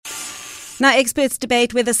Now, experts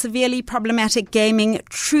debate whether severely problematic gaming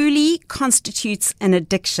truly constitutes an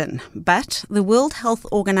addiction. But the World Health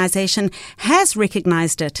Organization has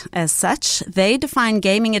recognized it as such. They define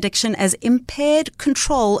gaming addiction as impaired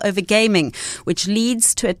control over gaming, which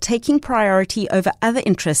leads to it taking priority over other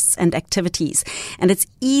interests and activities. And it's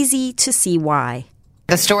easy to see why.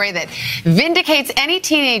 The story that vindicates any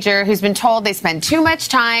teenager who's been told they spend too much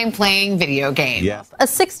time playing video games. Yeah. A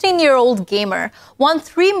 16-year-old gamer won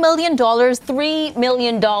 $3 million. $3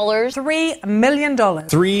 million. $3 million.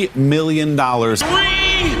 $3 million. $3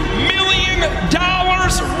 million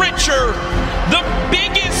richer. The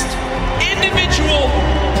biggest individual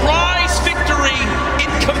prize victory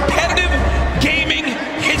in competitive gaming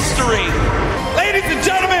history. Ladies and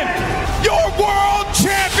gentlemen, your world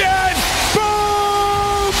champion,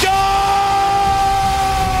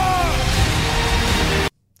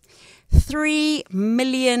 $3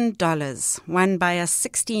 million won by a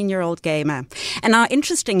 16-year-old gamer. And now,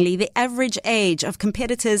 interestingly, the average age of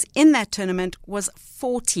competitors in that tournament was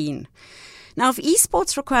 14. Now, if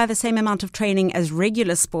esports require the same amount of training as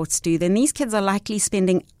regular sports do, then these kids are likely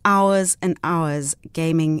spending hours and hours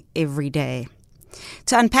gaming every day.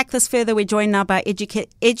 To unpack this further, we're joined now by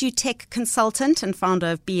EduTech consultant and founder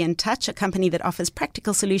of Be in Touch, a company that offers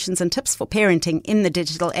practical solutions and tips for parenting in the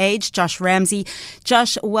digital age, Josh Ramsey.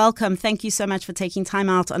 Josh, welcome. Thank you so much for taking time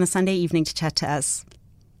out on a Sunday evening to chat to us.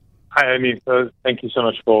 Hi, Amy. Thank you so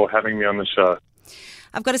much for having me on the show.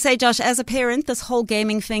 I've got to say, Josh, as a parent, this whole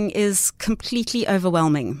gaming thing is completely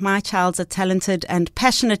overwhelming. My child's a talented and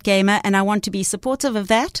passionate gamer, and I want to be supportive of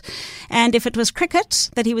that. And if it was cricket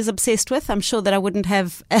that he was obsessed with, I'm sure that I wouldn't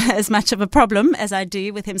have as much of a problem as I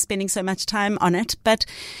do with him spending so much time on it. But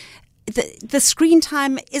the screen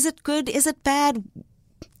time, is it good? Is it bad?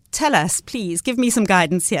 Tell us, please. Give me some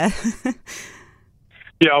guidance here.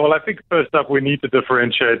 Yeah, well, I think first up, we need to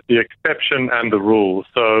differentiate the exception and the rule.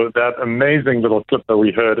 So that amazing little clip that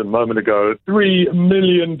we heard a moment ago, $3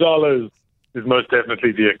 million is most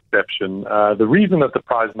definitely the exception. The reason that the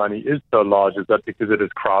prize money is so large is that because it is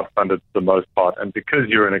crowdfunded for the most part, and because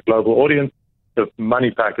you're in a global audience, the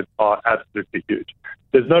money packets are absolutely huge.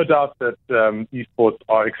 There's no doubt that esports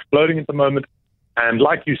are exploding at the moment. And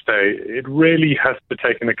like you say, it really has to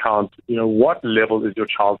take into account, what level is your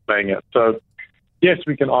child playing at. So yes,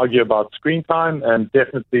 we can argue about screen time, and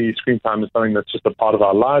definitely screen time is something that's just a part of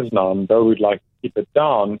our lives now, and though we'd like to keep it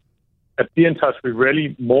down, at Be in Touch, we're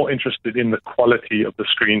really more interested in the quality of the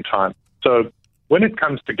screen time. So when it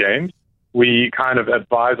comes to games, we kind of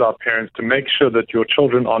advise our parents to make sure that your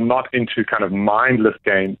children are not into kind of mindless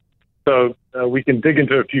games. So we can dig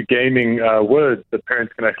into a few gaming words that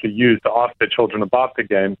parents can actually use to ask their children about the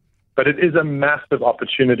game. But it is a massive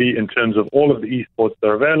opportunity in terms of all of the esports that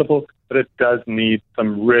are available, but it does need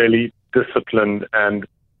some really disciplined and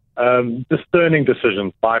discerning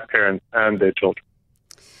decisions by parents and their children.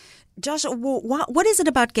 Josh, what is it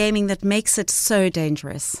about gaming that makes it so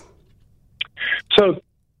dangerous? So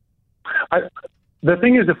the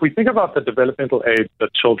thing is, if we think about the developmental age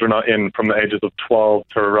that children are in from the ages of 12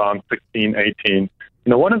 to around 16, 18,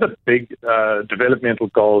 one of the big developmental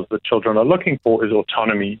goals that children are looking for is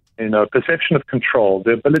autonomy, perception of control,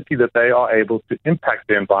 the ability that they are able to impact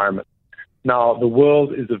their environment. Now, the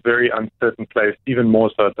world is a very uncertain place, even more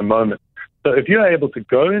so at the moment. So if you're able to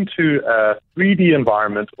go into a 3D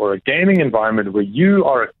environment or a gaming environment where you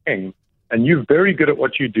are a king and you're very good at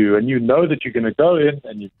what you do and you know that you're going to go in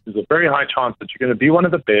and there's a very high chance that you're going to be one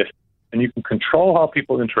of the best and you can control how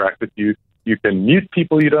people interact with you, you can mute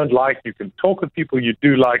people you don't like, you can talk with people you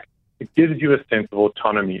do like, it gives you a sense of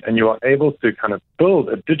autonomy and you are able to kind of build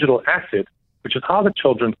a digital asset, which is how the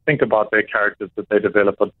children think about their characters that they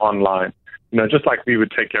develop online. Just like we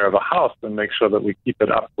would take care of a house and make sure that we keep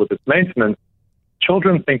it up with its maintenance,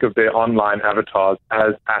 children think of their online avatars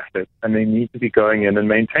as assets and they need to be going in and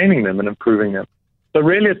maintaining them and improving them. So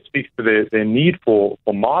really it speaks to their need for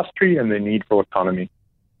mastery and their need for autonomy.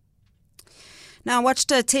 Now, I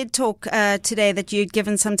watched a TED Talk today that you'd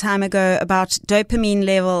given some time ago about dopamine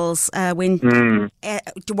levels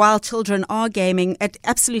while children are gaming. It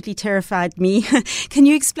absolutely terrified me. Can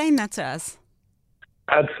you explain that to us?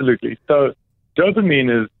 Absolutely. So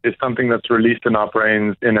dopamine is something that's released in our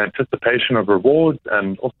brains in anticipation of rewards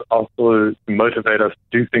and also to motivate us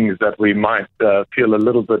to do things that we might feel a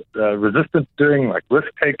little bit resistant to doing, like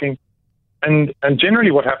risk-taking. And generally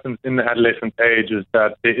what happens in the adolescent age is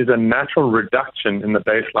that there is a natural reduction in the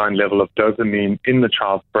baseline level of dopamine in the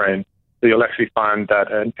child's brain. So you'll actually find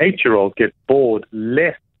that an 8-year-old gets bored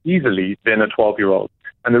less easily than a 12-year-old.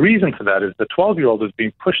 And the reason for that is the 12-year-old is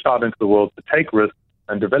being pushed out into the world to take risks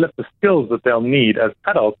and develop the skills that they'll need as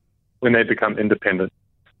adults when they become independent.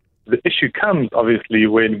 The issue comes, obviously,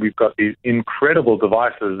 when we've got these incredible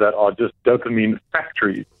devices that are just dopamine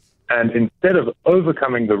factories. And instead of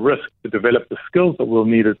overcoming the risk to develop the skills that we'll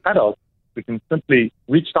need as adults, we can simply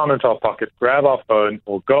reach down into our pocket, grab our phone,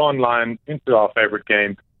 or go online into our favorite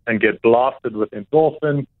game and get blasted with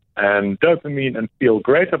endorphin and dopamine and feel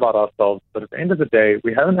great about ourselves. But at the end of the day,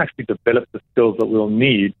 we haven't actually developed the skills that we'll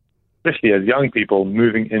need, especially as young people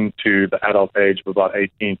moving into the adult age of about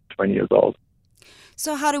 18 to 20 years old.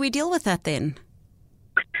 So how do we deal with that then?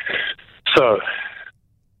 So,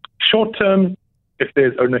 short term, if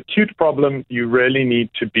there's an acute problem, you really need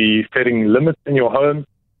to be setting limits in your home.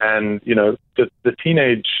 And, the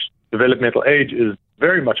teenage developmental age is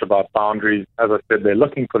very much about boundaries. As I said, they're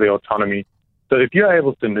looking for their autonomy. So if you're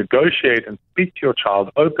able to negotiate and speak to your child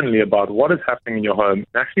openly about what is happening in your home,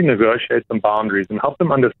 and actually negotiate some boundaries and help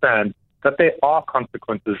them understand that there are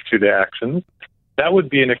consequences to their actions, that would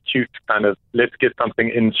be an acute kind of, let's get something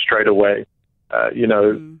in straight away.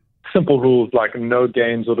 Simple rules like no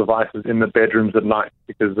games or devices in the bedrooms at night,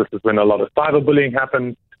 because this is when a lot of cyberbullying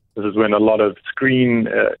happens. This is when a lot of screen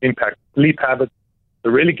impacts sleep habits. So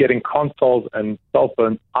really getting consoles and cell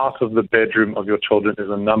phones out of the bedroom of your children is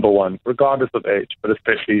a number one, regardless of age, but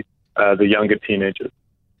especially the younger teenagers.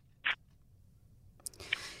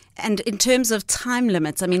 And in terms of time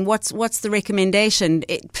limits, I mean, what's the recommendation?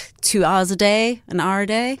 2 hours a day, an hour a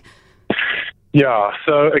day? Yeah,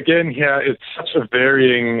 so again, here it's such a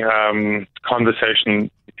varying conversation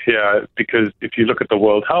here, because if you look at the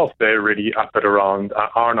World Health, they're already up at around an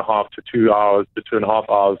hour and a half to 2 hours to 2.5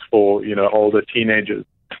 hours for, older teenagers.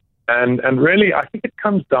 And really, I think it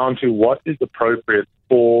comes down to what is appropriate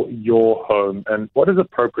for your home and what is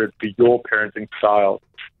appropriate for your parenting style.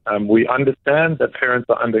 We understand that parents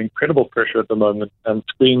are under incredible pressure at the moment, and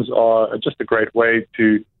screens are just a great way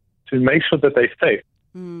to make sure that they're safe.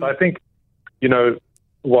 So I think,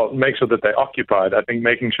 make sure that they're occupied. I think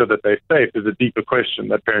making sure that they're safe is a deeper question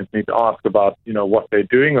that parents need to ask about, what they're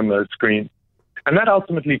doing on those screens. And that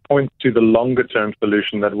ultimately points to the longer-term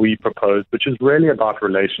solution that we propose, which is really about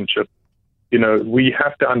relationships. We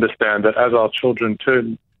have to understand that as our children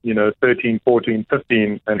turn, 13, 14,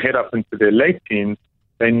 15, and head up into their late teens,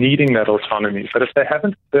 they're needing that autonomy. But if they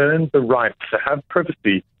haven't earned the right to have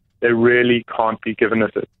privacy, they really can't be given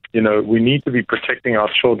it. We need to be protecting our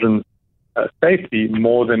children's safety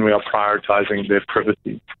more than we are prioritizing their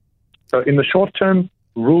privacy. So in the short term,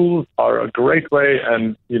 rules are a great way,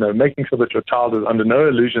 and making sure that your child is under no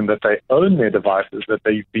illusion that they own their devices, that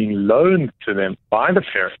they've been loaned to them by the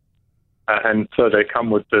parent, and so they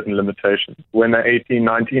come with certain limitations. When they're 18,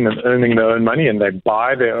 19 and earning their own money and they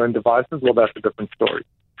buy their own devices, well, that's a different story.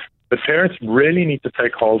 But parents really need to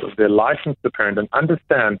take hold of their license to parent and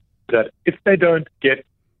understand that if they don't get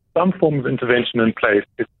some form of intervention in place,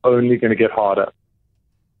 it's only going to get harder.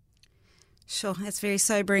 Sure, that's very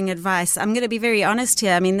sobering advice. I'm going to be very honest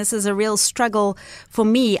here. I mean, this is a real struggle for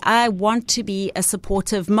me. I want to be a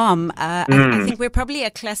supportive mom. I think we're probably a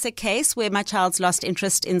classic case where my child's lost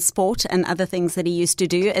interest in sport and other things that he used to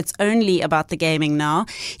do. It's only about the gaming now.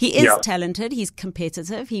 He is talented. He's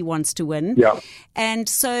competitive. He wants to win. Yeah. And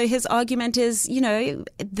so his argument is,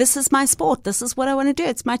 this is my sport. This is what I want to do.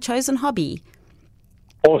 It's my chosen hobby.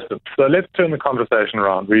 Awesome. So let's turn the conversation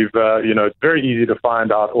around. We've, it's very easy to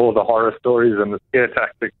find out all the horror stories and the scare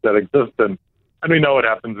tactics that exist, and we know what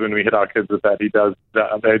happens when we hit our kids with that.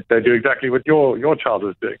 They do exactly what your child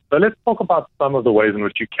is doing. So let's talk about some of the ways in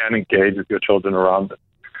which you can engage with your children around it.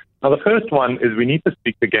 Now, the first one is we need to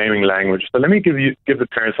speak the gaming language. So let me give the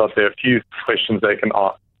parents out there a few questions they can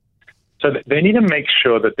ask. So they need to make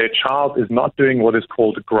sure that their child is not doing what is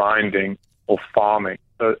called grinding or farming.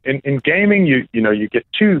 So in gaming, you get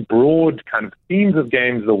two broad kind of themes of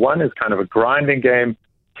games. The one is kind of a grinding game.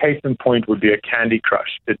 Case in point would be a Candy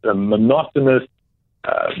Crush. It's a monotonous,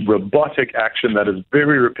 robotic action that is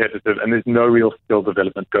very repetitive, and there's no real skill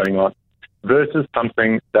development going on, versus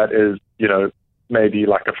something that is, maybe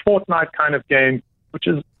like a Fortnite kind of game, which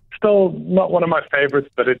is still not one of my favorites,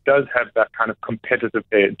 but it does have that kind of competitive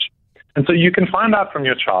edge. And so you can find out from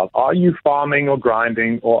your child, are you farming or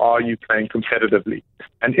grinding, or are you playing competitively?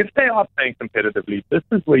 And if they are playing competitively, this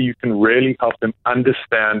is where you can really help them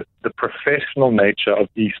understand the professional nature of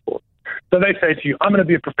esports. So they say to you, I'm going to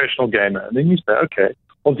be a professional gamer. And then you say, okay,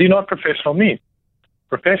 well, do you know what professional means?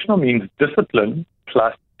 Professional means discipline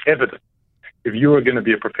plus evidence. If you are going to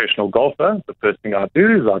be a professional golfer, the first thing I'll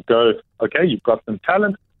do is I'll go, okay, you've got some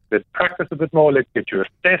talent. Let's practice a bit more. Let's get you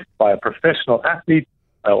assessed by a professional athlete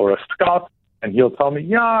or a scout, and he'll tell me,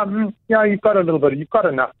 you've got a little bit, you've got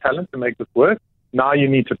enough talent to make this work. now you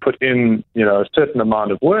need to put in, a certain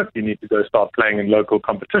amount of work. You need to go start playing in local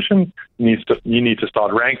competitions. You need to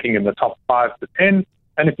start ranking in the top 5 to 10.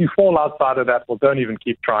 And if you fall outside of that, well, don't even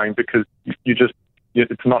keep trying, because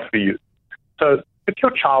it's not for you. So if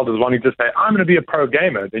your child is wanting to say, I'm going to be a pro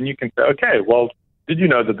gamer, then you can say, okay, well, did you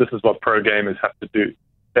know that this is what pro gamers have to do?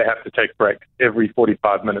 They have to take breaks every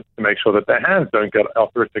 45 minutes to make sure that their hands don't get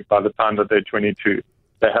arthritic by the time that they're 22.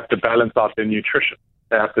 They have to balance out their nutrition.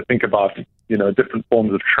 They have to think about, different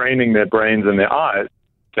forms of training their brains and their eyes.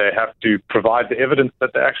 They have to provide the evidence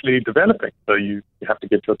that they're actually developing. So you have to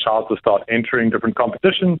get your child to start entering different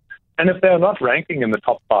competitions. And if they're not ranking in the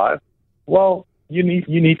top 5, well, you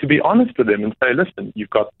need to be honest with them and say, listen, you've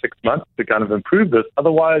got 6 months to kind of improve this.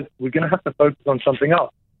 Otherwise, we're going to have to focus on something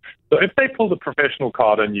else. So if they pull the professional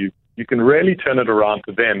card on you, you can really turn it around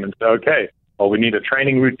to them and say, okay, well, we need a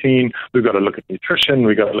training routine. We've got to look at nutrition.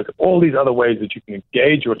 We've got to look at all these other ways that you can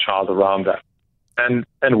engage your child around that. And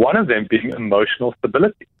one of them being emotional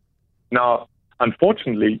stability. Now,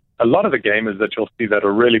 unfortunately, a lot of the gamers that you'll see that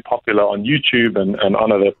are really popular on YouTube and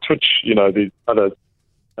on other Twitch, these other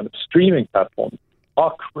kind of streaming platforms,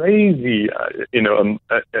 are crazy,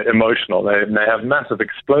 emotional. They have massive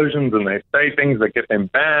explosions and they say things that get them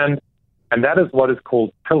banned. And that is what is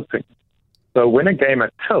called tilting. So when a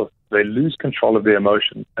gamer tilts, they lose control of their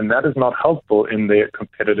emotions. And that is not helpful in their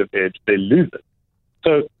competitive edge. They lose it.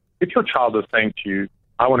 So if your child is saying to you,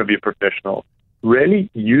 I want to be a professional, really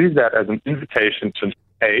use that as an invitation to,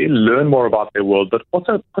 A, learn more about their world, but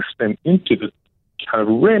also push them into this kind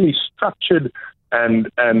of really structured and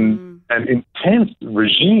intense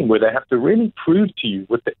regime where they have to really prove to you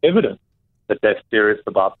with the evidence that they're serious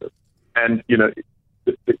about this. And,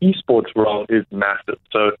 the esports world is massive.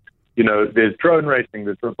 So, there's drone racing,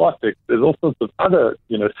 there's robotics, there's all sorts of other,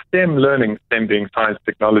 STEM learning, STEM being science,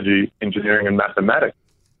 technology, engineering, and mathematics,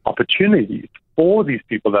 opportunities for these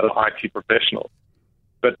people that are IT professionals.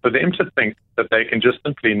 But for them to think that they can just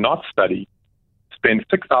simply not study, spend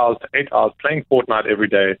 6 hours to 8 hours playing Fortnite every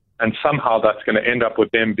day, and somehow that's going to end up with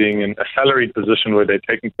them being in a salaried position where they're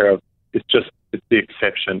taken care of, it's the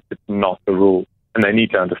exception. It's not the rule. And they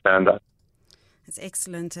need to understand that. That's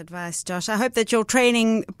excellent advice, Josh. I hope that your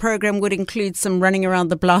training program would include some running around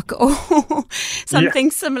the block or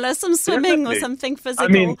something similar, some swimming or something physical. I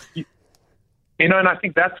mean, and I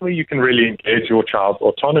think that's where you can really engage your child's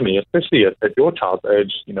autonomy, especially at your child's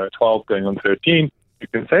age, 12 going on 13. You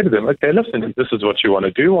can say to them, okay, listen, if this is what you want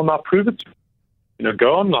to do, well, now prove it to me.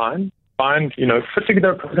 Go online, find, put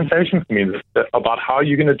together a presentation for me about how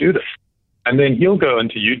you're going to do this. And then he'll go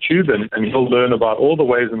into YouTube and he'll learn about all the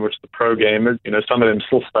ways in which the pro gamers, some of them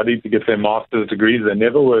still studied to get their master's degrees. They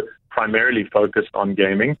never were primarily focused on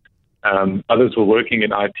gaming. Others were working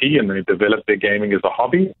in IT and they developed their gaming as a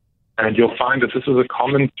hobby. And you'll find that this is a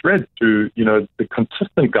common thread to, the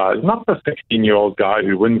consistent guys, not the 16-year-old guy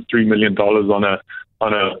who wins $3 million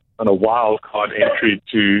on a wild card entry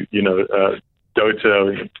to,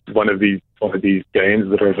 Dota, one of these games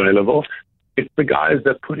that are available. It's the guys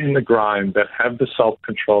that put in the grind, that have the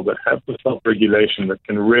self-control, that have the self-regulation, that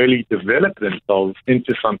can really develop themselves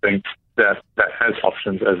into something that has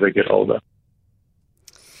options as they get older.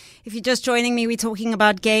 If you're just joining me, we're talking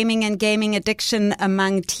about gaming and gaming addiction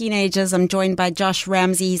among teenagers. I'm joined by Josh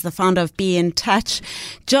Ramsey. He's the founder of Be in Touch.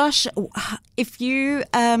 Josh, if you,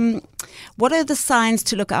 what are the signs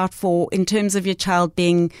to look out for in terms of your child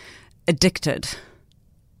being addicted?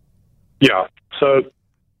 Yeah. So,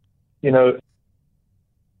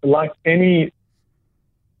 like any,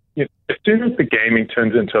 as soon as the gaming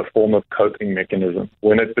turns into a form of coping mechanism,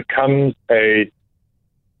 when it becomes an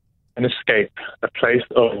escape, a place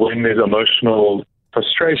of when there's emotional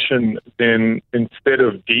frustration, then instead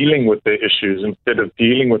of dealing with their issues, instead of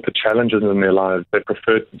dealing with the challenges in their lives, they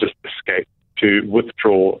prefer to just escape, to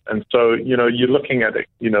withdraw. And so, you're looking at,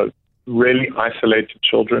 really isolated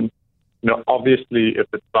children. Obviously, if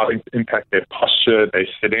it's starting to impact their posture, they're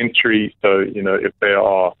sedentary. So, if they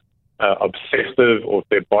are obsessive or if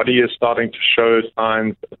their body is starting to show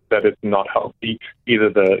signs that it's not healthy, either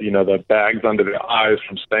the bags under their eyes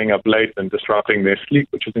from staying up late and disrupting their sleep,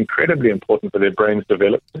 which is incredibly important for their brain's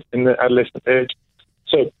development in the adolescent age.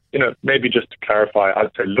 So, maybe just to clarify,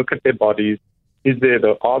 I'd say look at their bodies.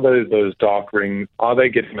 Are there those dark rings? Are they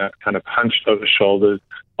getting that kind of hunched over shoulders?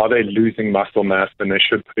 Are they losing muscle mass and they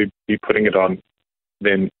should be putting it on?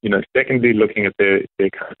 Then, secondly, looking at their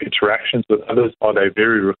kind of interactions with others. Are they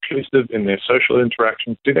very reclusive in their social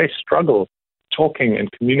interactions? Do they struggle talking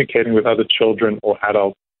and communicating with other children or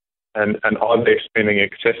adults? And are they spending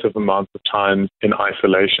excessive amounts of time in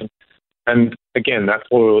isolation? And again, that's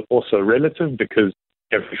also relative because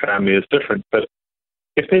every family is different. But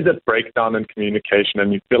if there's a breakdown in communication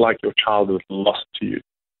and you feel like your child is lost to you,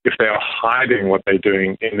 if they are hiding what they're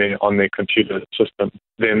doing on their computer system,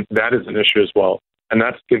 then that is an issue as well. And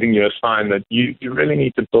that's giving you a sign that you really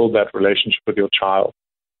need to build that relationship with your child.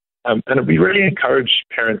 And we really encourage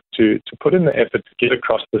parents to put in the effort to get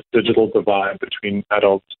across this digital divide between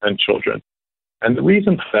adults and children. And the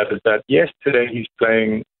reason for that is that, yes, today he's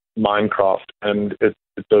playing Minecraft, and it's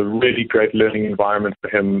a really great learning environment for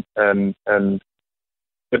him.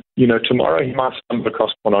 But, tomorrow he might stumble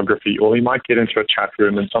across pornography, or he might get into a chat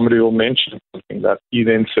room and somebody will mention something that he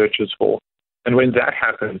then searches for. And when that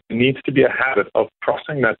happens, there needs to be a habit of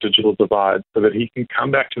crossing that digital divide so that he can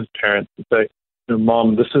come back to his parents and say,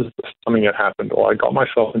 Mom, this is something that happened, or I got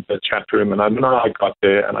myself into a chat room and I don't know how I got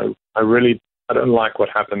there, and I don't like what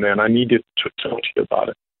happened there, and I needed to talk to you about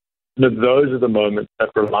it. Those are the moments that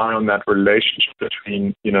rely on that relationship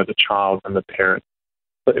between, the child and the parent.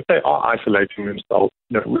 But if they are isolating themselves,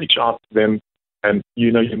 reach out to them, and,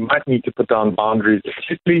 you might need to put down boundaries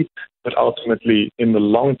quickly, but ultimately, in the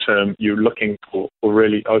long term, you're looking for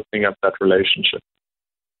really opening up that relationship.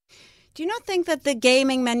 Do you not think that the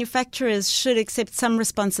gaming manufacturers should accept some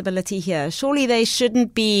responsibility here? Surely they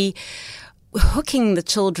shouldn't be hooking the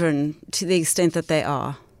children to the extent that they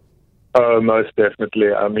are. Oh, most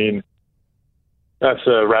definitely. I mean, that's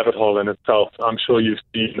a rabbit hole in itself. I'm sure you've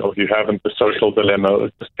seen, or if you haven't, The Social Dilemma.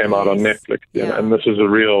 It just came out on Netflix. Yeah. And this is a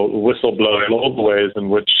real whistleblower in all the ways in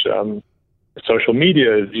which social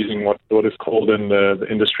media is using what is called in the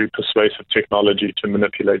industry persuasive technology to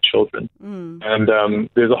manipulate children. And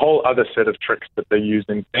there's a whole other set of tricks that they use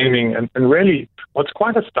in gaming. And really, what's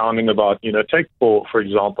quite astounding about, take for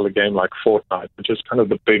example, a game like Fortnite, which is kind of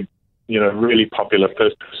the big, really popular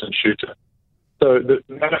first-person shooter. So the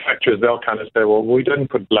manufacturers, they'll kind of say, well, we didn't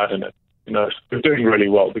put blood in it. We're doing really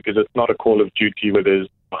well because it's not a Call of Duty where there's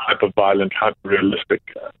hyper-violent, hyper-realistic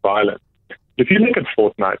violence. If you look at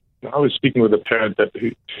Fortnite, I was speaking with a parent that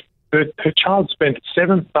her child spent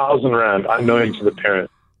 7,000 Rand, unknowing to the parent,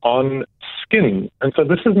 on skins. And so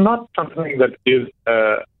this is not something that is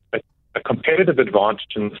a competitive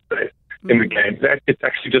advantage in the space, in the game. It's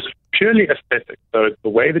actually just purely aesthetic. So it's the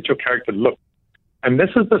way that your character looks. And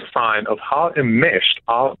this is the sign of how enmeshed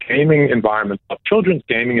our gaming environments, our children's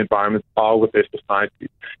gaming environments are with their society.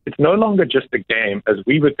 It's no longer just a game, as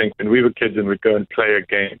we would think when we were kids and we'd go and play a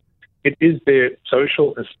game. It is their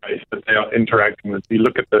social space that they are interacting with. You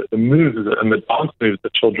look at the moves and the dance moves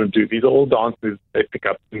that children do. These are all dance moves they pick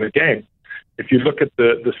up in the game. If you look at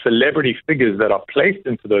the celebrity figures that are placed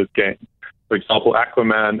into those games, for example,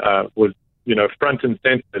 Aquaman was, front and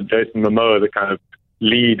center. Jason Momoa, the kind of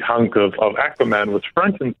lead hunk of Aquaman, was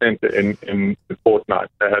front and center in Fortnite.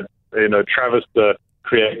 They had, Travis, the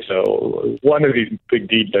creator, or one of these big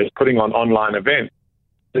DJs, putting on online events.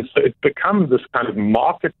 And so it's become this kind of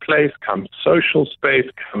marketplace, come social space,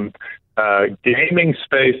 come gaming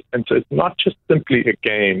space. And so it's not just simply a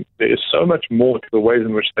game. There is so much more to the ways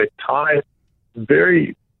in which they tie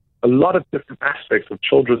a lot of different aspects of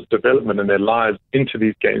children's development and their lives into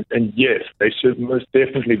these games. And yes, they should most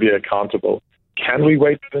definitely be accountable. Can we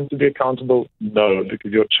wait for them to be accountable? No,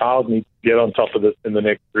 because your child needs to get on top of this in the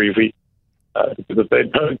next 3 weeks. Because if they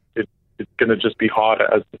don't, it's going to just be harder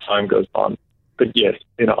as the time goes on. But yes,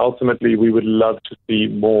 ultimately we would love to see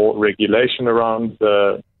more regulation around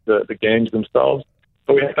the games themselves.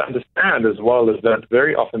 But we have to understand as well is that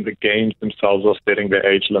very often the games themselves are setting their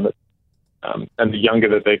age limits. And the younger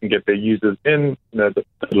that they can get their users in, the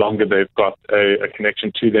longer they've got a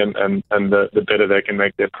connection to them, and the better they can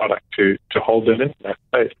make their product to hold them into that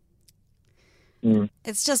space.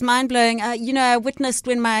 It's just mind-blowing. I witnessed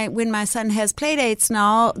when my son has play dates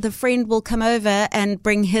now, the friend will come over and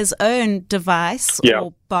bring his own device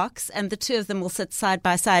or box, and the two of them will sit side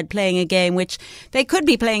by side playing a game which they could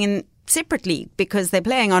be playing in separately because they're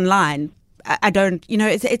playing online. I don't,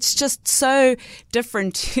 it's just so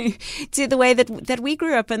different to the way that we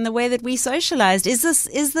grew up and the way that we socialized. Is this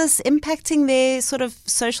impacting their sort of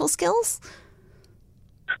social skills?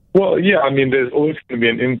 Well, yeah, I mean, there's always going to be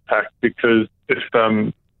an impact because if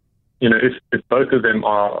both of them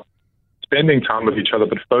are spending time with each other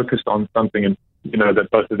but focused on something and, that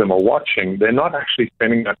both of them are watching, they're not actually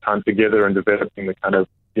spending that time together and developing the kind of,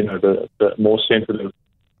 the more sensitive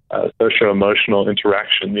socio-emotional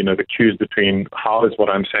interaction, the cues between how is what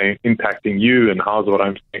I'm saying impacting you and how is what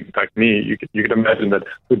I'm saying impact me. You can imagine that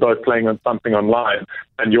we're both playing on something online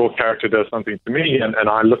and your character does something to me and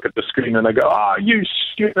I look at the screen and I go, you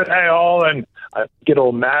stupid a-hole, and I get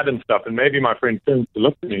all mad and stuff. And maybe my friend turns to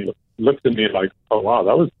look at me like, oh, wow,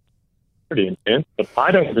 that was pretty intense. But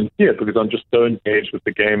I don't even see it because I'm just so engaged with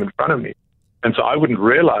the game in front of me. And so I wouldn't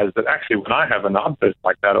realize that actually when I have an outburst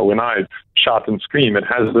like that, or when I shout and scream, it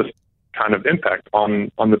has this kind of impact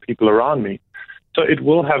on the people around me. So it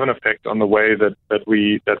will have an effect on the way that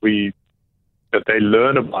they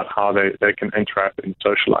learn about how they can interact and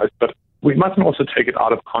socialize. But we mustn't also take it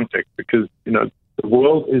out of context, because, the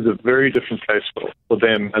world is a very different place for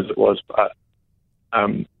them as it was for us.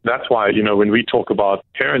 That's why, when we talk about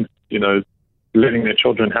parents, letting their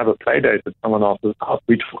children have a play date at someone else's house,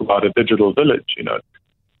 we talk about a digital village,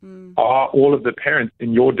 Are all of the parents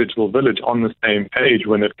in your digital village on the same page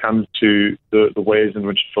when it comes to the ways in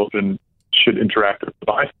which children should interact with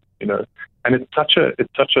devices, And it's such a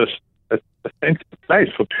sensitive place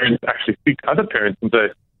for parents to actually speak to other parents and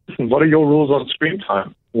say, listen, what are your rules on screen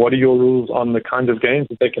time? What are your rules on the kinds of games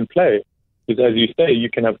that they can play? Because as you say, you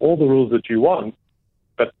can have all the rules that you want,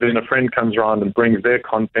 but then a friend comes around and brings their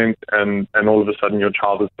content, and all of a sudden your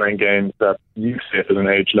child is playing games that you set as an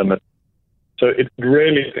age limit. So it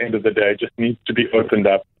really, at the end of the day, just needs to be opened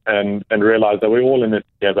up and realize that we're all in it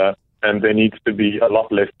together, and there needs to be a lot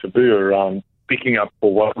less taboo around speaking up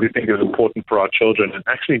for what we think is important for our children and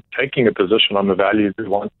actually taking a position on the values we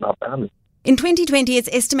want in our family. In 2020, it's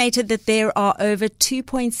estimated that there are over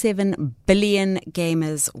 2.7 billion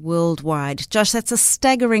gamers worldwide. Josh, that's a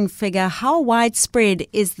staggering figure. How widespread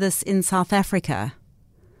is this in South Africa?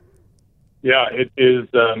 Yeah, it is.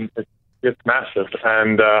 It's massive,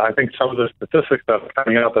 and I think some of the statistics that are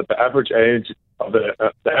coming out that the average age of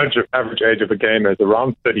a gamer is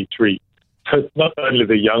around 33. So it's not only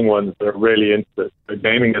the young ones that are really into this. The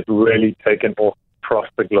gaming has really taken off across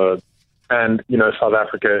the globe. And, South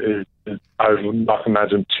Africa is I would not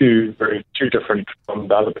imagine, too different from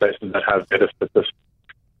the other places that have better statistics.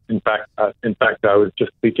 In fact, I was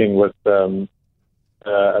just speaking with the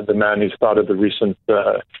man who started the recent,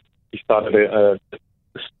 I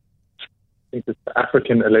think it's the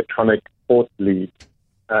African Electronic Sports League,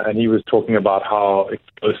 and he was talking about how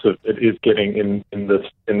explosive it is getting in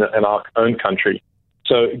our own country.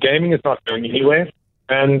 So gaming is not going anywhere,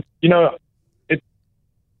 and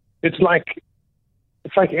it's like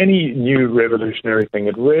any new revolutionary thing.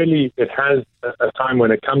 It has a time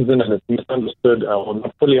when it comes in and it's misunderstood or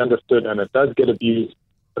not fully understood, and it does get abused.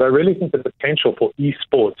 But I really think the potential for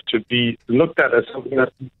esports to be looked at as something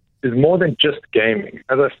that is more than just gaming.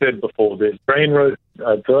 As I said before, there's drone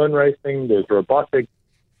racing, there's robotics,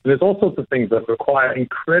 and there's all sorts of things that require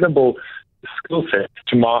incredible skill sets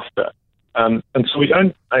to master. And so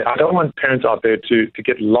I don't want parents out there to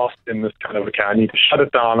get lost in this kind of, okay, I need to shut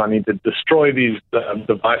it down, I need to destroy these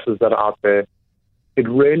devices that are out there. It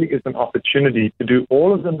really is an opportunity to do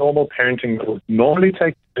all of the normal parenting that would normally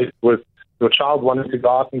take place with your child wanting to go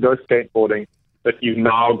out and go skateboarding, but you've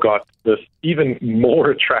now got this even more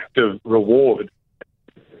attractive reward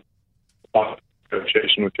of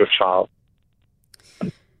negotiation with your child.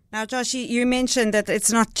 Now, Josh, you mentioned that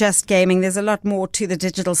it's not just gaming. There's a lot more to the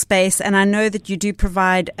digital space, and I know that you do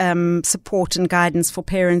provide support and guidance for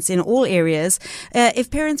parents in all areas.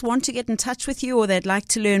 If parents want to get in touch with you or they'd like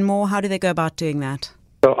to learn more, how do they go about doing that?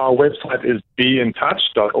 So our website is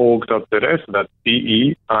beintouch.org.za, so that's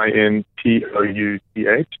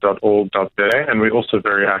beintouch.org.za, and we're also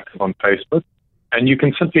very active on Facebook. And you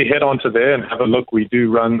can simply head onto there and have a look. We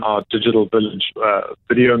do run our Digital Village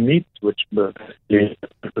video meets, which the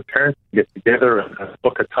parents get together and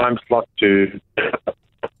book a time slot to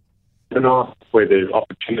where there's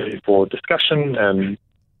opportunity for discussion and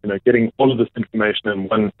getting all of this information in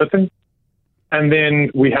one sitting. And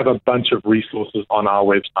then we have a bunch of resources on our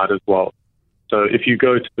website as well. So if you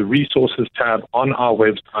go to the resources tab on our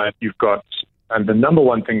website, you've got, and the number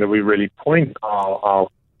one thing that we really point our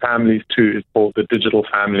families to is called the Digital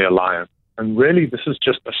Family Alliance. And really, this is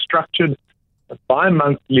just a structured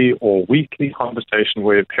bi-monthly or weekly conversation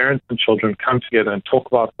where parents and children come together and talk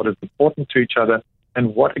about what is important to each other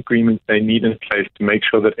and what agreements they need in place to make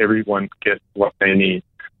sure that everyone gets what they need.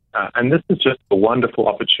 And this is just a wonderful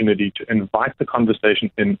opportunity to invite the conversation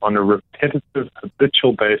in on a repetitive,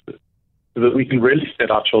 habitual basis so that we can really set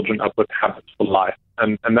our children up with habits for life.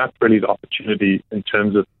 And that's really the opportunity in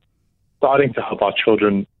terms of starting to help our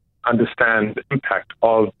children understand the impact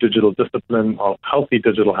of digital discipline, of healthy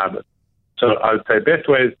digital habits. So I would say best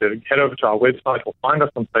way is to head over to our website or find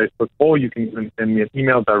us on Facebook, or you can even send me an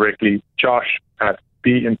email directly,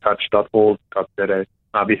 josh@beintouch.org.za.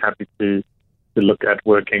 I'll be happy to look at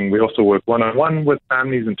working. We also work one-on-one with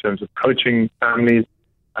families in terms of coaching families.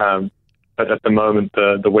 But at the moment,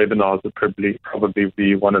 the webinars would probably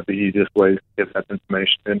be one of the easiest ways to get that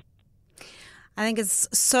information in. I think it's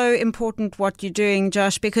so important what you're doing,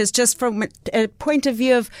 Josh, because just from a point of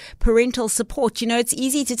view of parental support, it's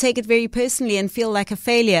easy to take it very personally and feel like a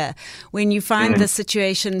failure when you find the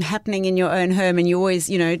situation happening in your own home and you always,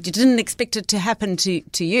 you didn't expect it to happen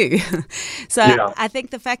to you. So yeah. I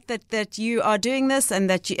think the fact that you are doing this and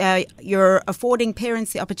that you're affording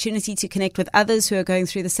parents the opportunity to connect with others who are going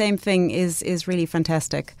through the same thing is really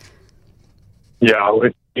fantastic. Yeah,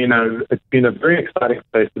 it's been a very exciting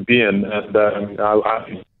space to be in, and I've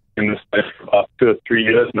been in this space for about 2 or 3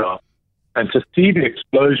 years now, and to see the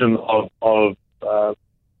explosion of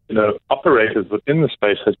operators within the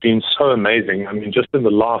space has been so amazing. I mean, just in the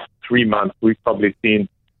last 3 months, we've probably seen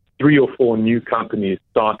 3 or 4 new companies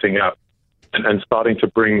starting up and starting to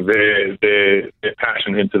bring their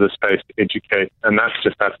passion into the space to educate, and that's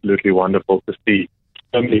just absolutely wonderful to see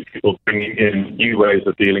so many people bringing in new ways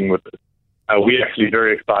of dealing with it. We're actually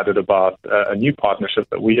very excited about a new partnership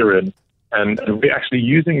that we are in, and we're actually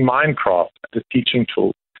using Minecraft as a teaching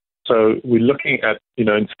tool. So we're looking at,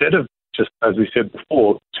 instead of just, as we said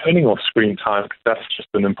before, turning off screen time, because that's just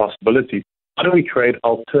an impossibility, how do we create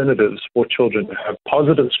alternatives for children to have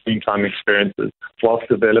positive screen time experiences whilst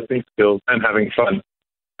developing skills and having fun?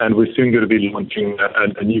 And we're soon going to be launching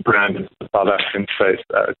a new brand in the South African space.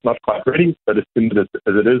 It's not quite ready, but as soon as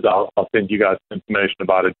it is, I'll send you guys information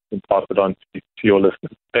about it and pass it on to your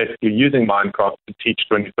listeners. Basically, using Minecraft to teach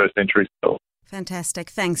 21st century skills. Fantastic.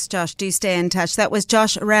 Thanks, Josh. Do stay in touch. That was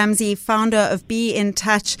Josh Ramsey, founder of Be in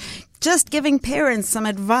Touch, just giving parents some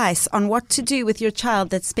advice on what to do with your child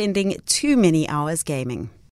that's spending too many hours gaming.